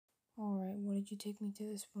did you take me to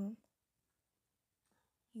this room?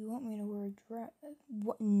 You want me to wear a dress?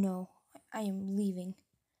 What? No, I am leaving.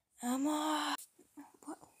 Emma!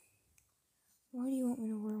 What? Why do you want me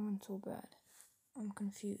to wear one so bad? I'm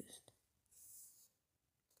confused.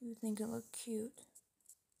 You think it look cute?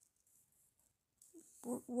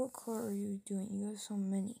 What color are you doing? You have so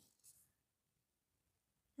many.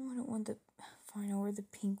 No, I don't want the... Fine, I'll wear the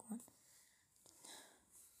pink one.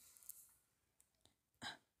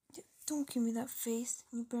 Don't give me that face.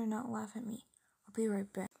 You better not laugh at me. I'll be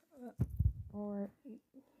right back. Alright.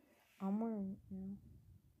 I'm wearing it now.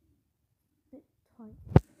 Bit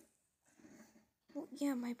tight. Well,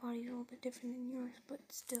 yeah, my body's a little bit different than yours, but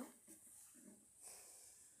still.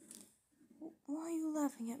 Why are you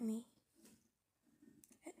laughing at me?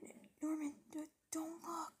 Norman, don't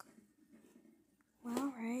look.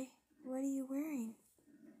 Well, Ray, what are you wearing?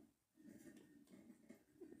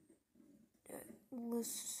 The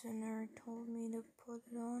listener told me to put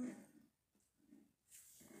it on.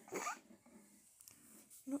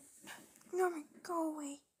 No, Norman, go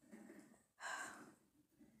away.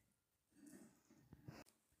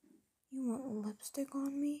 You want lipstick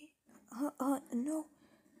on me? No.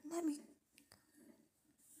 Let me...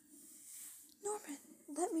 Norman,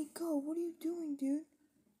 let me go. What are you doing, dude?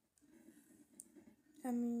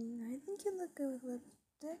 I mean, I think you look good with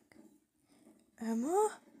lipstick.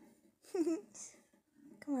 Emma?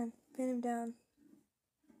 Come on, pin him down.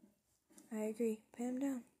 I agree. Pin him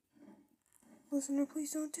down. Listener,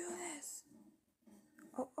 please don't do this.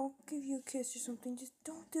 I'll give you a kiss or something. Just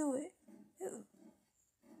don't do it.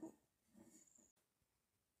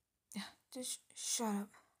 Just shut up.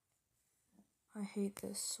 I hate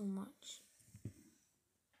this so much.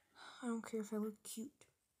 I don't care if I look cute.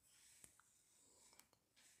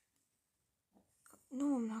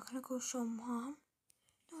 No, I'm not gonna go show Mom.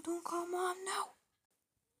 No, don't call Mom, no.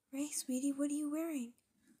 Ray, sweetie, what are you wearing?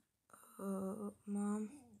 Mom.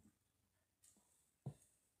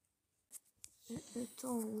 It's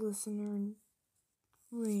all Listener and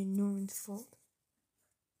Ray and Norman's fault.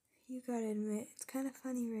 You gotta admit, it's kind of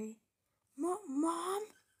funny, Ray. Mom?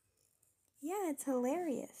 Yeah, it's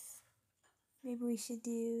hilarious. Maybe we should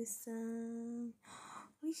do some...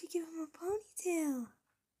 We should give him a ponytail.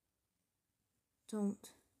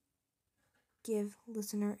 Don't give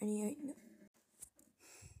Listener any...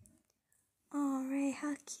 Oh, Ray,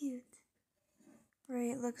 how cute.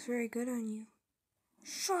 Ray, it looks very good on you.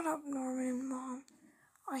 Shut up, Norman and Mom.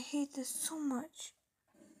 I hate this so much.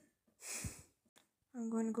 I'm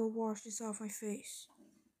going to go wash this off my face.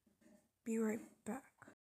 Be right back.